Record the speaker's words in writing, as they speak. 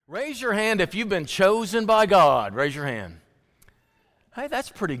Raise your hand if you've been chosen by God. Raise your hand. Hey, that's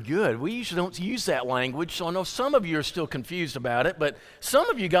pretty good. We usually don't use that language, so I know some of you are still confused about it, but some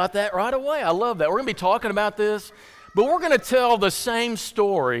of you got that right away. I love that. We're going to be talking about this, but we're going to tell the same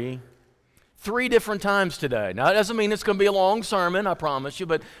story 3 different times today. Now, that doesn't mean it's going to be a long sermon, I promise you,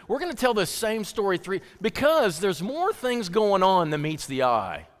 but we're going to tell the same story because there's more things going on than meets the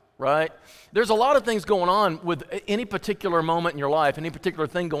eye, right? There's a lot of things going on with any particular moment in your life, any particular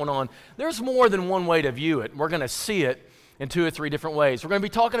thing going on. There's more than one way to view it. We're going to see it in 2 or 3 different ways. We're going to be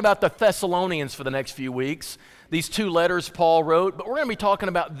talking about the Thessalonians for the next few weeks, these 2 letters Paul wrote, but we're going to be talking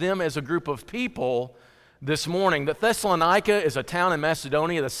about them as a group of people this morning. The Thessalonica is a town in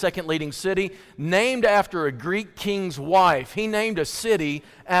Macedonia, the second leading city, named after a Greek king's wife. He named a city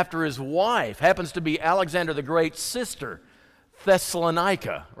after his wife. Happens to be Alexander the Great's sister.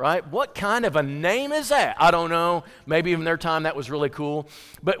 Thessalonica, right? What kind of a name is that? I don't know. Maybe in their time that was really cool.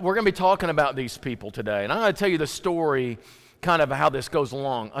 But we're going to be talking about these people today. And I'm going to tell you the story, kind of how this goes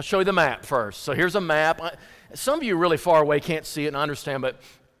along. I'll show you the map first. So here's a map. Some of you really far away can't see it, and I understand, but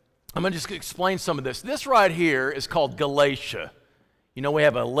I'm going to just explain some of this. This right here is called Galatia. You know, we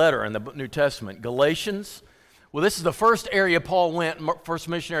have a letter in the New Testament, Galatians. Well, this is the first area Paul went, first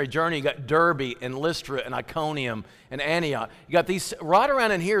missionary journey. You got Derbe and Lystra and Iconium and Antioch. You got these, right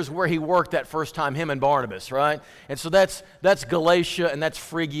around in here is where he worked that first time, him and Barnabas, right? And so that's Galatia and that's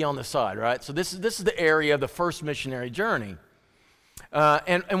Phrygia on the side, right? So this is the area of the first missionary journey.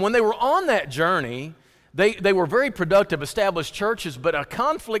 And when they were on that journey, they were very productive, established churches, but a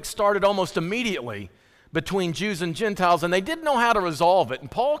conflict started almost immediately between Jews and Gentiles, and they didn't know how to resolve it.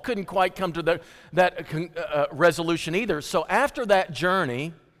 And Paul couldn't quite come to that resolution either. So after that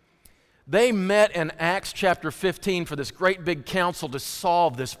journey, they met in Acts chapter 15 for this great big council to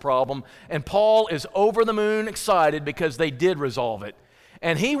solve this problem. And Paul is over the moon excited because they did resolve it.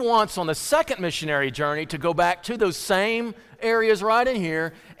 And he wants on the second missionary journey to go back to those same areas right in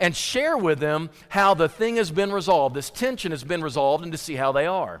here and share with them how the thing has been resolved, this tension has been resolved, and to see how they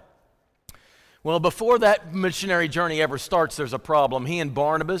are. Well, before that missionary journey ever starts, there's a problem. He and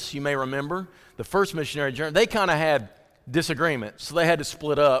Barnabas, you may remember, the first missionary journey, they kind of had disagreement, so they had to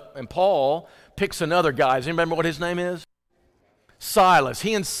split up. And Paul picks another guy. Does anybody remember what his name is? Silas.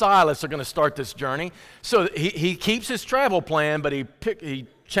 He and Silas are going to start this journey. So he keeps his travel plan, but he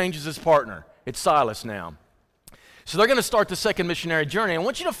changes his partner. It's Silas now. So they're going to start the second missionary journey. I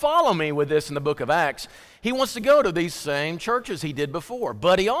want you to follow me with this in the book of Acts. He wants to go to these same churches he did before,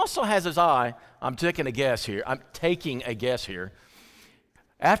 but he also has his eye. I'm taking a guess here.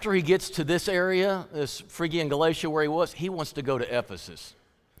 After he gets to this area, this Phrygia and Galatia where he wants to go to Ephesus.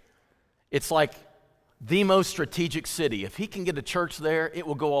 It's like the most strategic city. If he can get a church there, it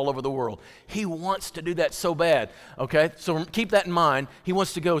will go all over the world. He wants to do that so bad, okay? So keep that in mind. He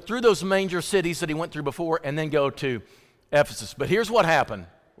wants to go through those major cities that he went through before and then go to Ephesus. But here's what happened.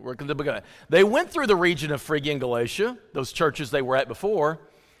 They went through the region of Phrygia and Galatia, those churches they were at before,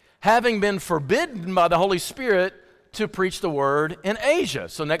 having been forbidden by the Holy Spirit to preach the word in Asia.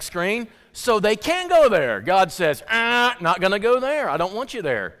 So next screen. So they can go there. God says, not going to go there. I don't want you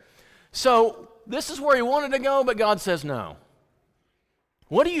there. So this is where he wanted to go, but God says no.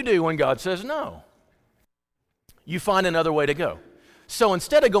 What do you do when God says no? You find another way to go. So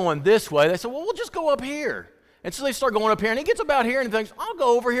instead of going this way, they said, well, we'll just go up here. And so they start going up here, and he gets about here and he thinks, I'll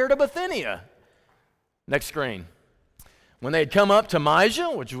go over here to Bithynia. Next screen. When they had come up to Mysia,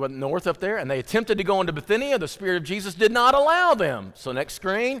 which was north up there, and they attempted to go into Bithynia, the Spirit of Jesus did not allow them. So next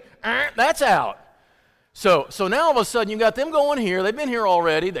screen, that's out. So now all of a sudden you got them going here. They've been here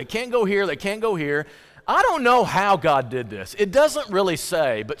already. They can't go here. They can't go here. I don't know how God did this. It doesn't really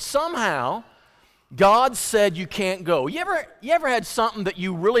say, but somehow God said you can't go. You ever had something that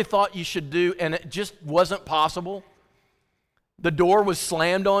you really thought you should do and it just wasn't possible? The door was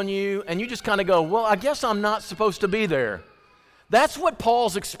slammed on you and you just kind of go, well, I guess I'm not supposed to be there. That's what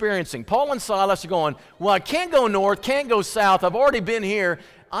Paul's experiencing. Paul and Silas are going, well, I can't go north, can't go south. I've already been here.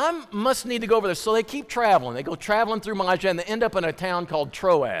 I must need to go over there. So they keep traveling. They go traveling through Mysia, and they end up in a town called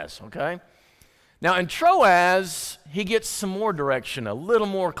Troas, okay? Now, in Troas, he gets some more direction, a little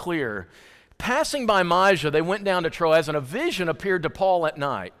more clear. Passing by Mysia, they went down to Troas, and a vision appeared to Paul at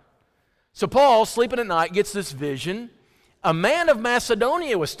night. So Paul, sleeping at night, gets this vision. A man of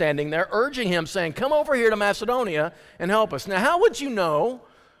Macedonia was standing there, urging him, saying, come over here to Macedonia and help us. Now, how would you know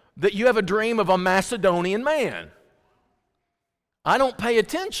that you have a dream of a Macedonian man? I don't pay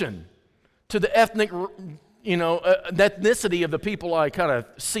attention to the ethnic, ethnicity of the people I kind of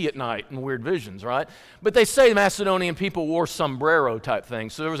see at night in weird visions, right? But they say Macedonian people wore sombrero type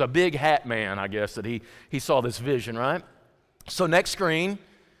things. So there was a big hat man, I guess, that he saw this vision, right? So next screen.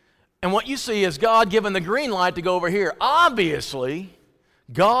 And what you see is God giving the green light to go over here. Obviously,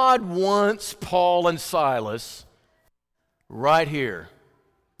 God wants Paul and Silas right here.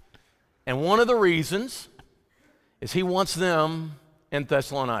 And one of the reasons is he wants them in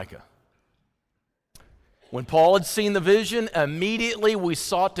Thessalonica. When Paul had seen the vision, immediately we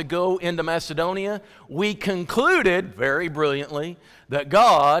sought to go into Macedonia. We concluded, very brilliantly, that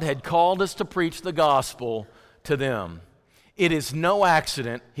God had called us to preach the gospel to them. It is no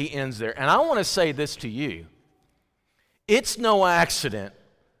accident he ends there. And I want to say this to you. It's no accident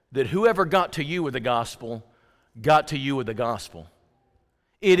that whoever got to you with the gospel got to you with the gospel.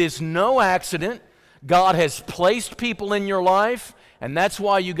 It is no accident. God has placed people in your life, and that's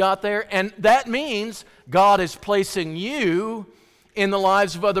why you got there. And that means God is placing you in the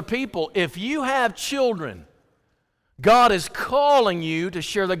lives of other people. If you have children, God is calling you to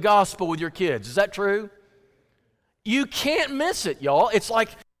share the gospel with your kids. Is that true? You can't miss it, y'all. It's like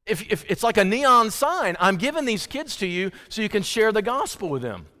if it's like a neon sign. I'm giving these kids to you so you can share the gospel with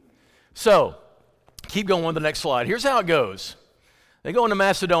them. So, keep going with the next slide. Here's how it goes. They go into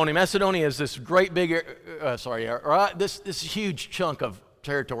Macedonia. Macedonia is this great big, this huge chunk of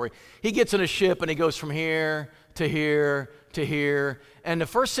territory. He gets in a ship and he goes from here to here to here. And the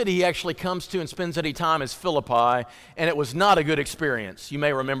first city he actually comes to and spends any time is Philippi, and it was not a good experience. You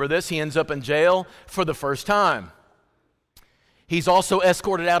may remember this. He ends up in jail for the first time. He's also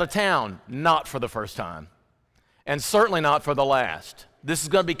escorted out of town, not for the first time, and certainly not for the last. This is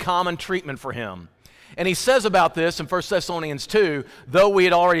going to be common treatment for him. And he says about this in 1 Thessalonians 2, though we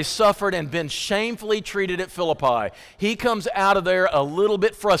had already suffered and been shamefully treated at Philippi, he comes out of there a little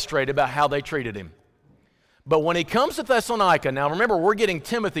bit frustrated about how they treated him. But when he comes to Thessalonica, now remember, we're getting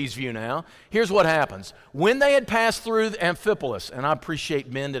Timothy's view now. Here's what happens. When they had passed through Amphipolis, and I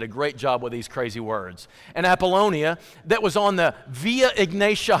appreciate Ben did a great job with these crazy words, and Apollonia, that was on the Via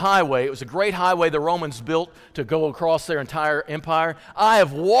Egnatia highway. It was a great highway the Romans built to go across their entire empire. I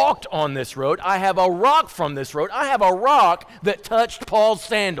have walked on this road. I have a rock from this road. I have a rock that touched Paul's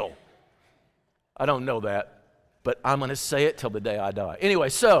sandal. I don't know that, but I'm going to say it till the day I die. Anyway,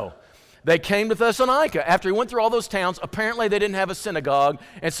 so they came to Thessalonica. After he went through all those towns, apparently they didn't have a synagogue,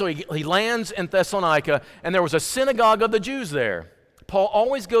 and so he lands in Thessalonica, and there was a synagogue of the Jews there. Paul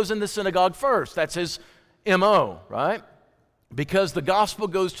always goes in the synagogue first. That's his M.O., right? Because the gospel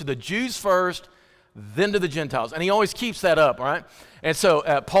goes to the Jews first, then to the Gentiles, and he always keeps that up, right? And so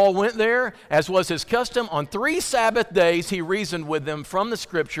Paul went there, as was his custom. On 3 Sabbath days, he reasoned with them from the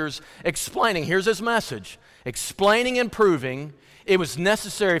Scriptures, explaining, here's his message, explaining and proving it was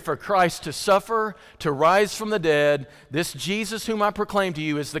necessary for Christ to suffer, to rise from the dead. This Jesus whom I proclaim to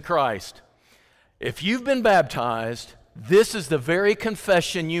you is the Christ. If you've been baptized, this is the very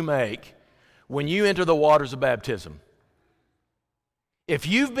confession you make when you enter the waters of baptism. If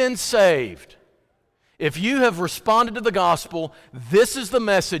you've been saved, if you have responded to the gospel, this is the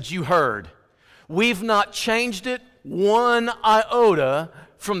message you heard. We've not changed it one iota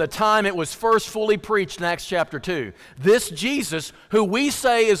from the time it was first fully preached in Acts chapter 2. This Jesus, who we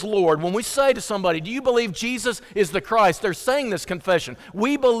say is Lord, when we say to somebody, do you believe Jesus is the Christ? They're saying this confession.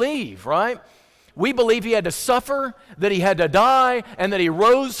 We believe, right? We believe he had to suffer, that he had to die, and that he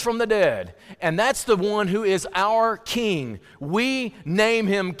rose from the dead. And that's the one who is our King. We name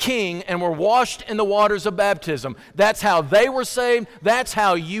him King, and we're washed in the waters of baptism. That's how they were saved. That's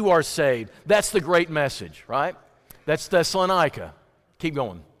how you are saved. That's the great message, right? That's Thessalonica. Keep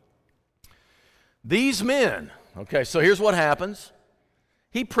going. These men, okay, so here's what happens.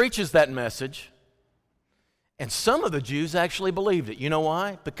 He preaches that message, and some of the Jews actually believed it. You know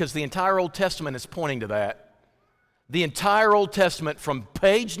why? Because the entire Old Testament is pointing to that. The entire Old Testament from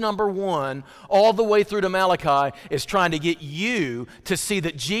page number 1 all the way through to Malachi is trying to get you to see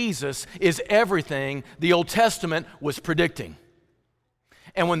that Jesus is everything the Old Testament was predicting.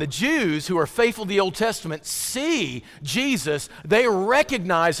 And when the Jews who are faithful to the Old Testament see Jesus, they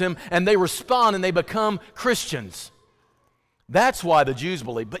recognize him and they respond and they become Christians. That's why the Jews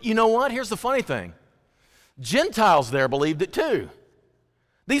believe. But you know what? Here's the funny thing. Gentiles there believed it too.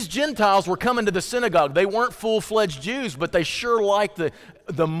 These Gentiles were coming to the synagogue. They weren't full-fledged Jews, but they sure liked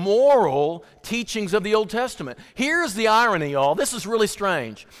the moral teachings of the Old Testament. Here's the irony, y'all. This is really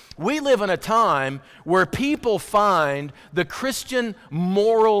strange. We live in a time where people find the Christian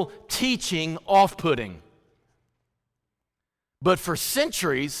moral teaching off-putting. But for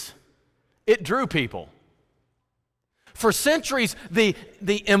centuries, it drew people. For centuries, the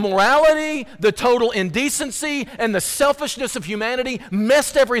immorality, the total indecency, and the selfishness of humanity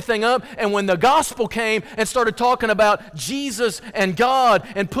messed everything up. And when the gospel came and started talking about Jesus and God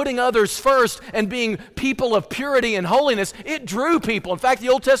and putting others first and being people of purity and holiness, it drew people. In fact, the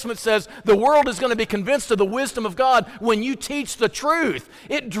Old Testament says the world is going to be convinced of the wisdom of God when you teach the truth.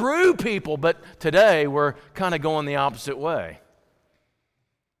 It drew people, but today we're kind of going the opposite way.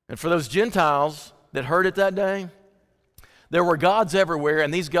 And for those Gentiles that heard it that day, there were gods everywhere,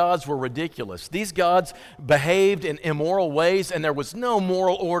 and these gods were ridiculous. These gods behaved in immoral ways, and there was no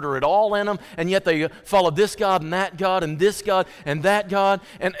moral order at all in them, and yet they followed this god and that god and this god and that god,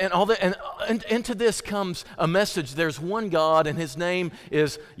 and all that. And into this comes a message. There's one God, and his name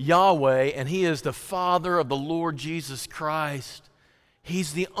is Yahweh, and he is the Father of the Lord Jesus Christ.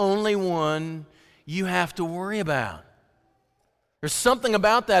 He's the only one you have to worry about. There's something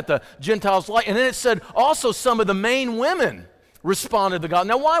about that the Gentiles like. And then it said also some of the main women responded to God.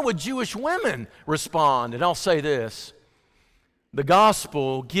 Now, why would Jewish women respond? And I'll say this. The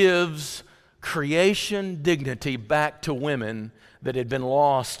gospel gives creation dignity back to women that had been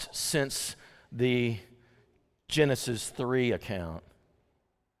lost since the Genesis 3 account.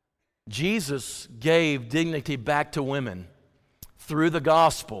 Jesus gave dignity back to women through the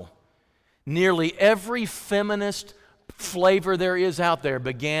gospel. Nearly every feminist flavor there is out there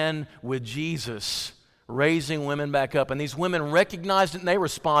began with Jesus raising women back up. And these women recognized it and they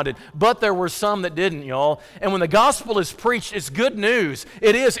responded. But there were some that didn't, y'all. And when the gospel is preached, it's good news.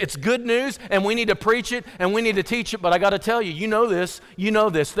 It is. It's good news, and we need to preach it and we need to teach it. But I got to tell you, you know this.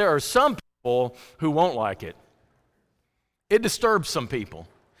 There are some people who won't like it. It disturbs some people.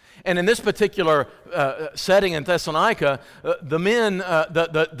 And in this particular setting in Thessalonica, the men,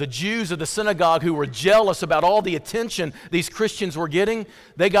 the Jews of the synagogue who were jealous about all the attention these Christians were getting,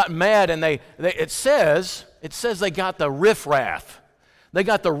 they got mad, and it says they got the riffraff. They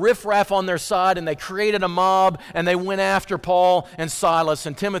got the riffraff on their side, and they created a mob, and they went after Paul and Silas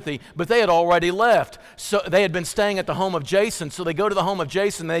and Timothy, but they had already left. So they had been staying at the home of Jason, so they go to the home of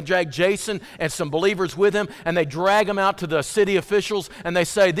Jason, and they drag Jason and some believers with him, and they drag them out to the city officials, and they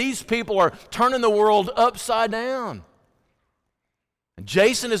say, these people are turning the world upside down. And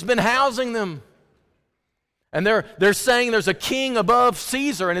Jason has been housing them. And they're saying there's a king above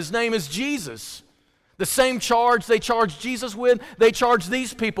Caesar, and his name is Jesus. The same charge they charged Jesus with, they charge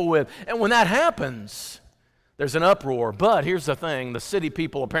these people with. And when that happens, there's an uproar. But here's the thing, the city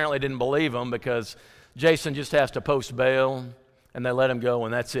people apparently didn't believe him because Jason just has to post bail, and they let him go,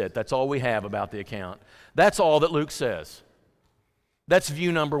 and that's it. That's all we have about the account. That's all that Luke says. That's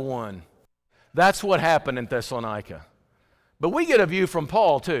view number one. That's what happened in Thessalonica. But we get a view from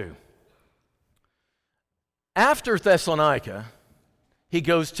Paul too. After Thessalonica, he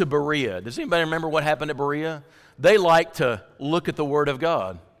goes to Berea. Does anybody remember what happened at Berea? They like to look at the Word of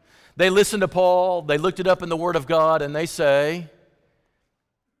God. They listen to Paul, they looked it up in the Word of God, and they say,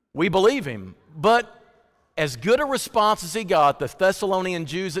 we believe him. But as good a response as he got, the Thessalonian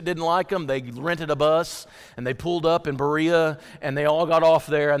Jews that didn't like him, they rented a bus, and they pulled up in Berea, and they all got off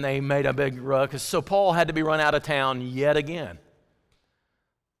there, and they made a big ruckus. So Paul had to be run out of town yet again.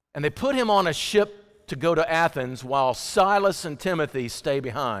 And they put him on a ship to go to Athens while Silas and Timothy stay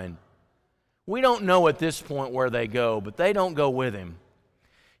behind. We don't know at this point where they go, but they don't go with him.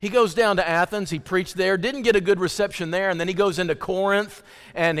 He goes down to Athens, he preached there, didn't get a good reception there, and then he goes into Corinth,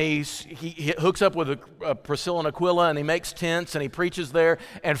 and he hooks up with Priscilla and Aquila, and he makes tents, and he preaches there,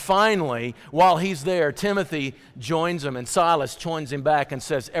 and finally, while he's there, Timothy joins him, and Silas joins him back and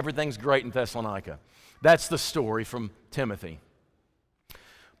says, everything's great in Thessalonica. That's the story from Timothy.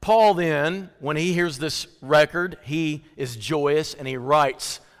 Paul then, when he hears this record, he is joyous and he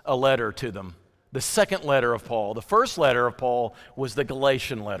writes a letter to them. The second letter of Paul. The first letter of Paul was the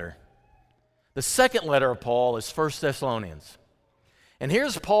Galatian letter. The second letter of Paul is 1 Thessalonians. And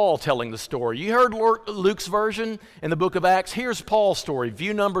here's Paul telling the story. You heard Luke's version in the book of Acts. Here's Paul's story,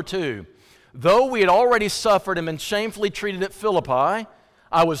 view number 2. Though we had already suffered and been shamefully treated at Philippi,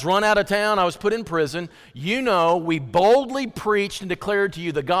 I was run out of town, I was put in prison. You know, we boldly preached and declared to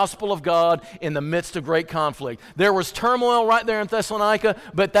you the gospel of God in the midst of great conflict. There was turmoil right there in Thessalonica,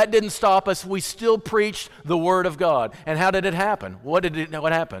 but that didn't stop us. We still preached the word of God. And how did it happen? What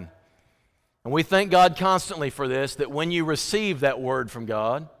happened? And we thank God constantly for this, that when you receive that word from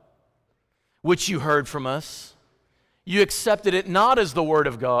God, which you heard from us, you accepted it not as the word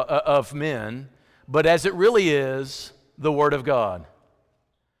of God, of men, but as it really is, the word of God,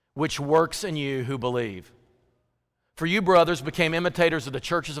 which works in you who believe. For you, brothers, became imitators of the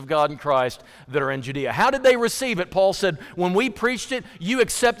churches of God in Christ that are in Judea. How did they receive it? Paul said, when we preached it, you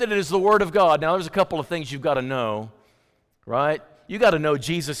accepted it as the word of God. Now, there's a couple of things you've got to know right? You got to know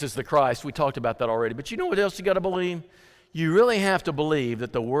Jesus is the Christ. We talked about that already. But you know what else you got to believe? You really have to believe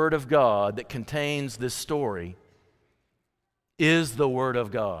that the Word of God that contains this story is the Word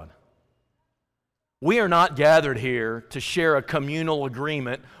of God. We are not gathered here to share a communal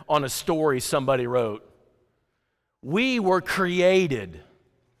agreement on a story somebody wrote. We were created.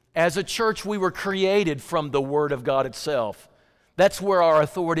 As a church, we were created from the Word of God itself. That's where our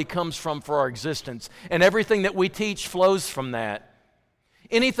authority comes from for our existence. And everything that we teach flows from that.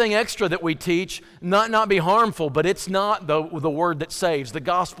 Anything extra that we teach, not be harmful, but it's not the Word that saves. The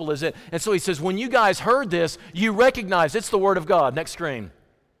gospel is it. And so he says, when you guys heard this, you recognize it's the Word of God. Next screen.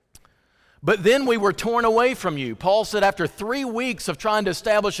 But then we were torn away from you. Paul said after 3 weeks of trying to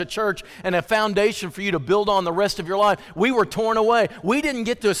establish a church and a foundation for you to build on the rest of your life, we were torn away. We didn't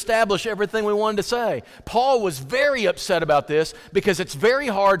get to establish everything we wanted to say. Paul was very upset about this because it's very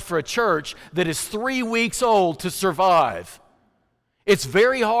hard for a church that is 3 weeks old to survive. It's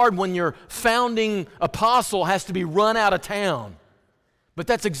very hard when your founding apostle has to be run out of town. But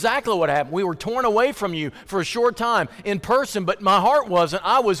that's exactly what happened. We were torn away from you for a short time in person, but my heart wasn't.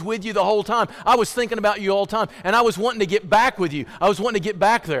 I was with you the whole time. I was thinking about you all the time, and I was wanting to get back with you. I was wanting to get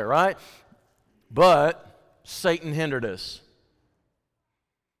back there, right? But Satan hindered us.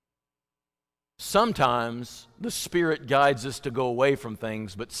 Sometimes the Spirit guides us to go away from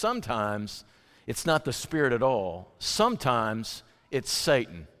things, but sometimes it's not the Spirit at all. Sometimes it's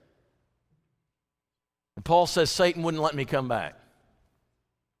Satan. And Paul says Satan wouldn't let me come back.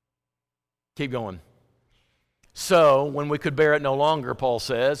 Keep going. So, when we could bear it no longer, Paul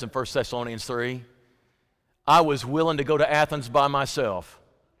says in 1 Thessalonians 3, I was willing to go to Athens by myself.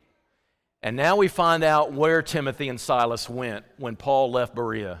 And now we find out where Timothy and Silas went when Paul left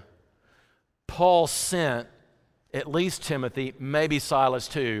Berea. Paul sent at least Timothy, maybe Silas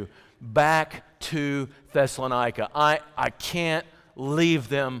too, back to Thessalonica. I can't leave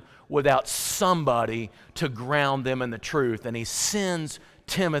them without somebody to ground them in the truth. And he sends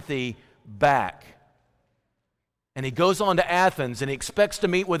Timothy back. And he goes on to Athens and he expects to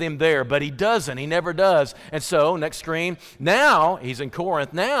meet with him there, but he doesn't. He never does. And so, next screen, now, he's in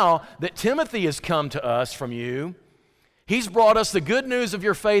Corinth, now that Timothy has come to us from you, he's brought us the good news of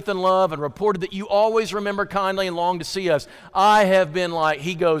your faith and love and reported that you always remember kindly and long to see us. I have been like,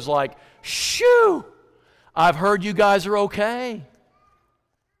 he goes like, shoo, I've heard you guys are okay.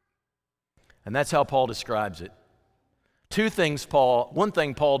 And that's how Paul describes it. One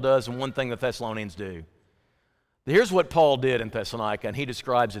thing Paul does and one thing the Thessalonians do. Here's what Paul did in Thessalonica, and he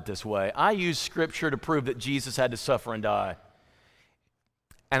describes it this way. I use Scripture to prove that Jesus had to suffer and die.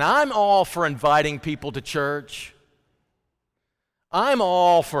 And I'm all for inviting people to church. I'm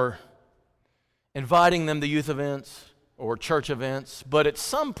all for inviting them to youth events or church events. But at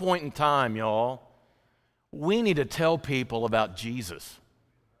some point in time, y'all, we need to tell people about Jesus.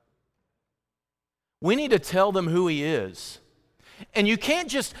 We need to tell them who He is. And you can't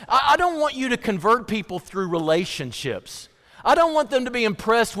just, I don't want you to convert people through relationships. I don't want them to be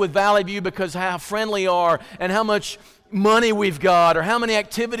impressed with Valley View because how friendly we are and how much money we've got or how many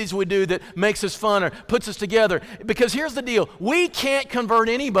activities we do that makes us fun or puts us together. Because here's the deal. We can't convert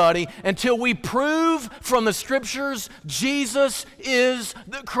anybody until we prove from the Scriptures Jesus is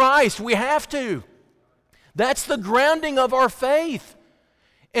the Christ. We have to. That's the grounding of our faith.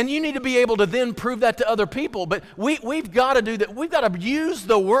 And you need to be able to then prove that to other people. But we've got to do that. We've got to use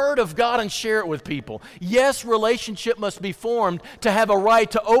the Word of God and share it with people. Yes, relationship must be formed to have a right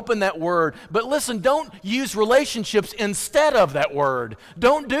to open that Word. But listen, don't use relationships instead of that Word.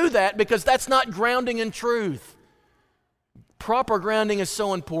 Don't do that because that's not grounding in truth. Proper grounding is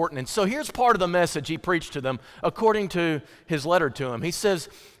so important. And so here's part of the message he preached to them according to his letter to them. He says,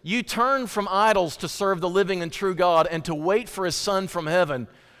 you turn from idols to serve the living and true God and to wait for His Son from heaven,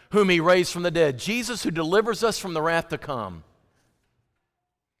 whom He raised from the dead, Jesus who delivers us from the wrath to come.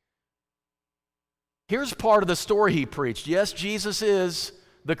 Here's part of the story he preached. Yes, Jesus is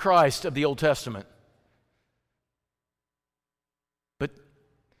the Christ of the Old Testament.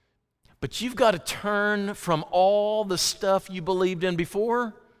 But you've got to turn from all the stuff you believed in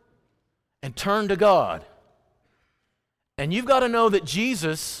before and turn to God. And you've got to know that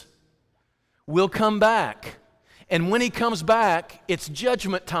Jesus will come back. And when He comes back, it's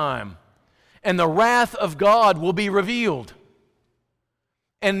judgment time. And the wrath of God will be revealed.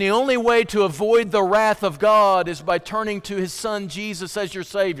 And the only way to avoid the wrath of God is by turning to His Son Jesus as your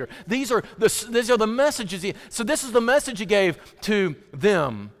Savior. These are the messages. So this is the message He gave to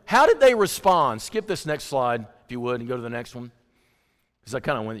them. How did they respond? Skip this next slide, if you would, and go to the next one. Because I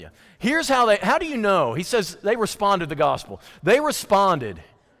kind of went with you. Here's how do you know? He says they responded to the gospel. They responded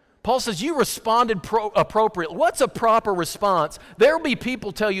Paul says, you responded appropriately. What's a proper response? There will be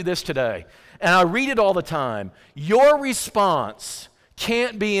people tell you this today, and I read it all the time. Your response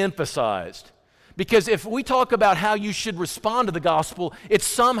can't be emphasized. Because if we talk about how you should respond to the gospel, it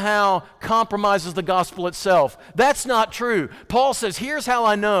somehow compromises the gospel itself. That's not true. Paul says, here's how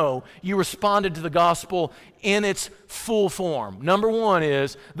I know you responded to the gospel in its full form. Number one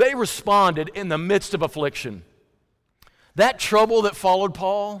is, they responded in the midst of affliction. That trouble that followed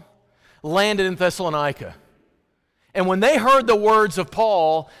Paul landed in Thessalonica. And when they heard the words of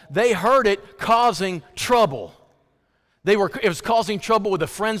Paul, they heard it causing trouble. It was causing trouble with the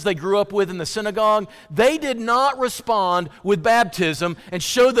friends they grew up with in the synagogue. They did not respond with baptism and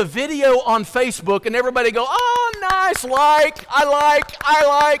show the video on Facebook and everybody go, oh, nice, I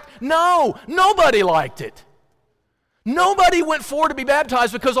like. No, nobody liked it. Nobody went forward to be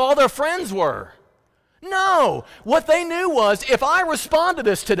baptized because all their friends were. No, what they knew was, if I respond to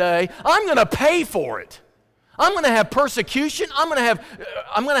this today, I'm going to pay for it. I'm going to have persecution. I'm going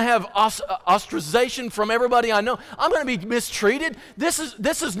to have ostracization from everybody I know. I'm going to be mistreated. This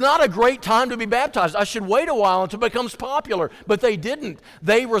is not a great time to be baptized. I should wait a while until it becomes popular. But they didn't.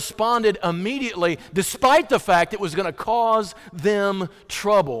 They responded immediately, despite the fact it was going to cause them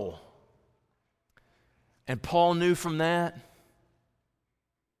trouble. And Paul knew from that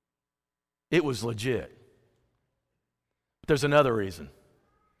it was legit. But there's another reason.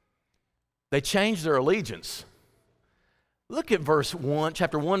 They changed their allegiance. Look at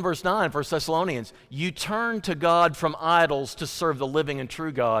chapter 1, verse 9, 1 Thessalonians. You turned to God from idols to serve the living and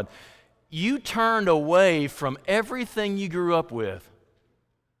true God. You turned away from everything you grew up with.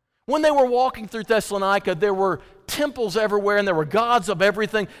 When they were walking through Thessalonica, there were temples everywhere, and there were gods of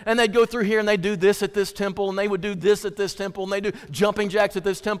everything, and they'd go through here, and they'd do this at this temple, and they would do this at this temple, and they'd do jumping jacks at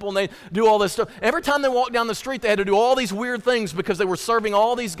this temple, and they'd do all this stuff. Every time they walked down the street, they had to do all these weird things because they were serving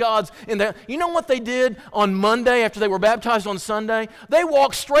all these gods. You know what they did on Monday after they were baptized on Sunday? They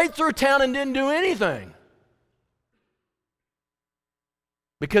walked straight through town and didn't do anything.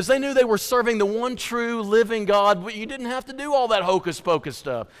 Because they knew they were serving the one true living God, but you didn't have to do all that hocus pocus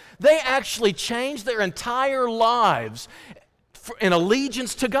stuff. They actually changed their entire lives in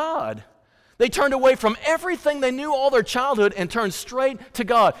allegiance to God. They turned away from everything they knew all their childhood and turned straight to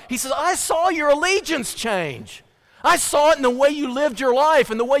God. He says, I saw your allegiance change. I saw it in the way you lived your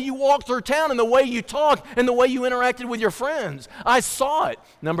life and the way you walked through town and the way you talked and the way you interacted with your friends. I saw it.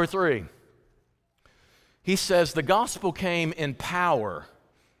 Number 3, he says the gospel came in power.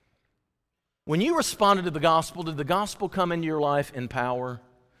 When you responded to the gospel, did the gospel come into your life in power?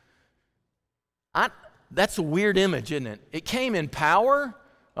 That's a weird image, isn't it? It came in power.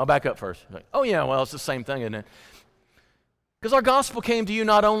 I'll back up first. Oh yeah, well, it's the same thing, isn't it? Because our gospel came to you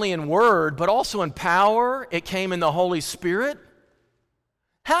not only in word, but also in power. It came in the Holy Spirit.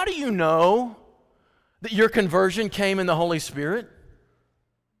 How do you know that your conversion came in the Holy Spirit?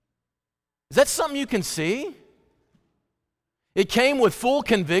 Is that something you can see? It came with full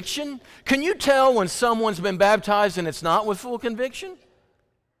conviction. Can you tell when someone's been baptized and it's not with full conviction?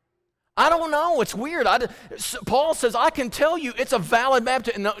 I don't know. It's weird. Paul says, I can tell you it's a valid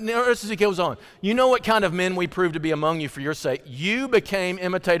baptism. Notice as he goes on. You know what kind of men we proved to be among you for your sake. You became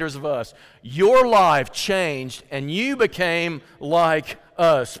imitators of us. Your life changed and you became like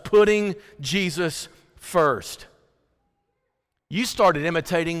us, putting Jesus first. You started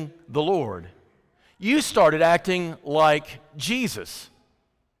imitating the Lord. You started acting like Jesus.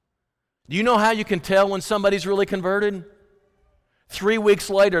 Do you know how you can tell when somebody's really converted? 3 weeks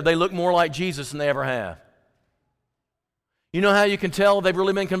later, they look more like Jesus than they ever have. You know how you can tell they've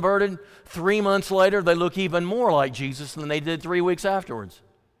really been converted? 3 months later, they look even more like Jesus than they did 3 weeks afterwards.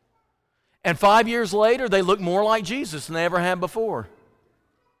 And 5 years later, they look more like Jesus than they ever had before.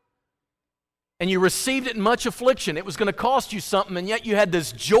 And you received it in much affliction. It was going to cost you something, and yet you had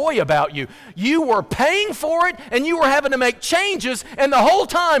this joy about you. You were paying for it, and you were having to make changes, and the whole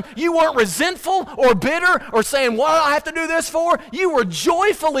time you weren't resentful or bitter or saying, what do I have to do this for? You were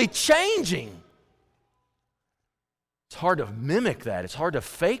joyfully changing. It's hard to mimic that. It's hard to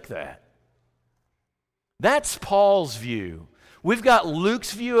fake that. That's Paul's view. We've got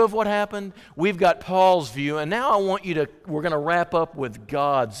Luke's view of what happened. We've got Paul's view, and now we're going to wrap up with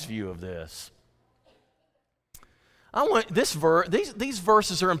God's view of this. These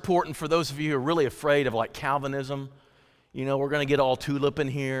verses are important for those of you who are really afraid of like Calvinism. You know, we're going to get all tulip in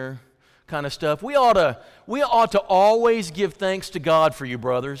here kind of stuff. We ought to always give thanks to God for you,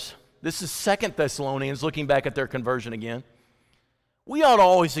 brothers. This is 2 Thessalonians, looking back at their conversion again. We ought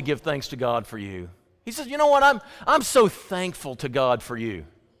always to give thanks to God for you. He says, you know what, I'm so thankful to God for you.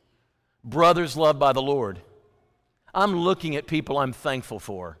 Brothers loved by the Lord. I'm looking at people I'm thankful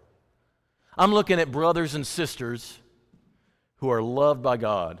for. I'm looking at brothers and sisters who are loved by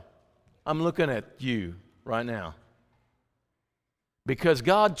God. I'm looking at you right now. Because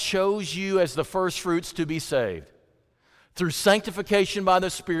God chose you as the first fruits to be saved. Through sanctification by the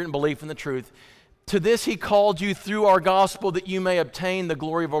Spirit and belief in the truth. To this He called you through our gospel that you may obtain the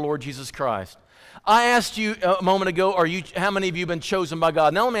glory of our Lord Jesus Christ. I asked you a moment ago, how many of you have been chosen by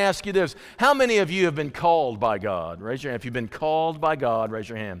God? Now let me ask you this. How many of you have been called by God? Raise your hand. If you've been called by God, raise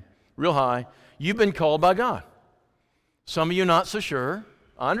your hand. Real high. You've been called by God. Some of you not so sure.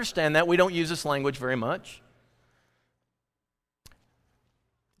 I understand that. We don't use this language very much.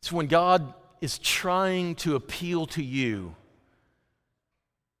 It's when God is trying to appeal to you.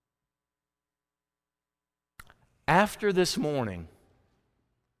 After this morning,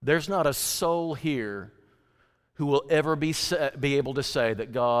 there's not a soul here who will ever be able to say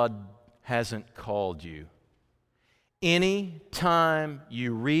that God hasn't called you. Any time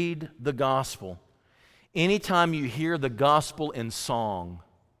you read the gospel, anytime you hear the gospel in song,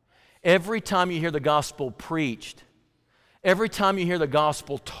 every time you hear the gospel preached, every time you hear the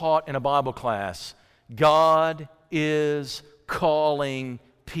gospel taught in a Bible class, God is calling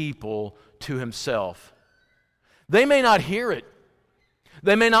people to Himself. They may not hear it.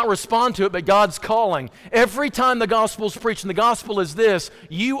 They may not respond to it, but God's calling. Every time the gospel is preached, and the gospel is this: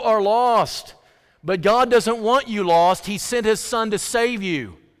 you are lost. But God doesn't want you lost. He sent His Son to save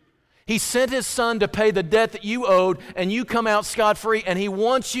you. He sent His Son to pay the debt that you owed, and you come out scot-free, and He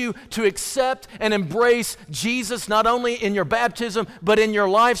wants you to accept and embrace Jesus not only in your baptism, but in your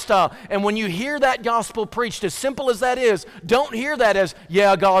lifestyle. And when you hear that gospel preached, as simple as that is, don't hear that as,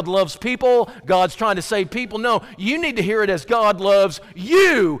 yeah, God loves people, God's trying to save people. No, you need to hear it as God loves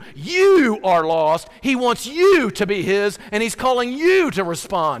you. You are lost. He wants you to be His, and He's calling you to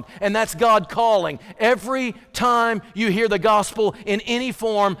respond. And that's God calling. Every time you hear the gospel in any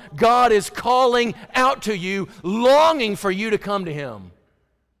form, God is calling out to you, longing for you to come to Him.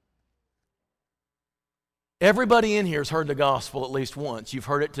 Everybody in here has heard the gospel at least once. You've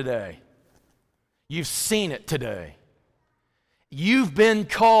heard it today. You've seen it today. You've been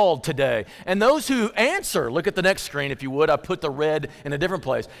called today. And those who answer, look at the next screen if you would. I put the red in a different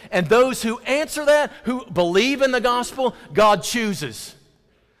place. And those who answer that, who believe in the gospel, God chooses.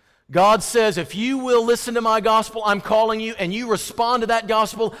 God says, if you will listen to my gospel, I'm calling you, and you respond to that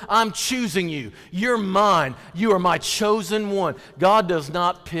gospel, I'm choosing you. You're mine. You are my chosen one. God does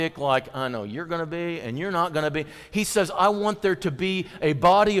not pick like, I know you're going to be and you're not going to be. He says, I want there to be a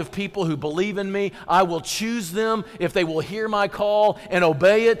body of people who believe in me. I will choose them if they will hear my call and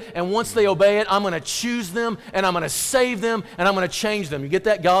obey it. And once they obey it, I'm going to choose them, and I'm going to save them, and I'm going to change them. You get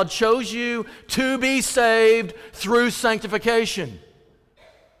that? God chose you to be saved through sanctification.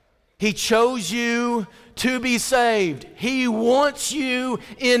 He chose you to be saved. He wants you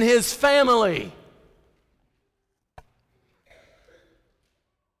in His family.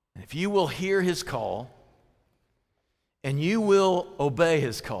 If you will hear His call and you will obey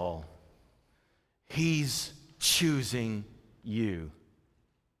His call, He's choosing you.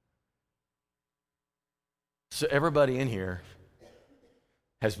 So everybody in here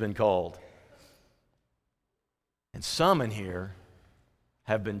has been called. And some in here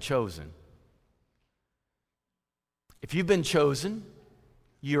have been chosen. If you've been chosen,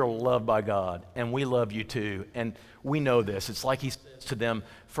 you're loved by God, and we love you too. And we know this. It's like He says to them,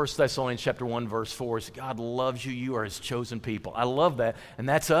 1 Thessalonians chapter 1, verse 4, is God loves you, you are His chosen people. I love that, and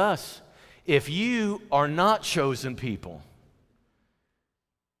that's us. If you are not chosen people,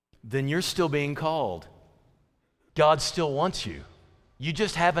 then you're still being called. God still wants you. You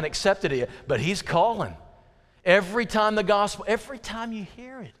just haven't accepted it yet, but He's calling. Every time the gospel, every time you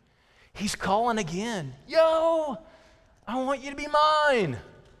hear it, He's calling again. Yo, I want you to be mine.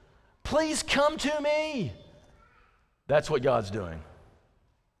 Please come to me. That's what God's doing.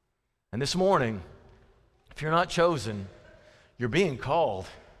 And this morning, if you're not chosen, you're being called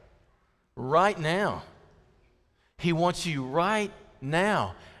right now. He wants you right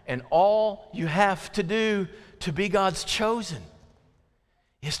now. And all you have to do to be God's chosen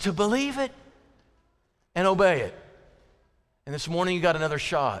is to believe it and obey it. And this morning you got another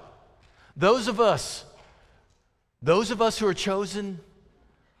shot. Those of us who are chosen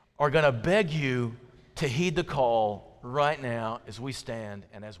are going to beg you to heed the call right now as we stand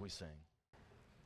and as we sing.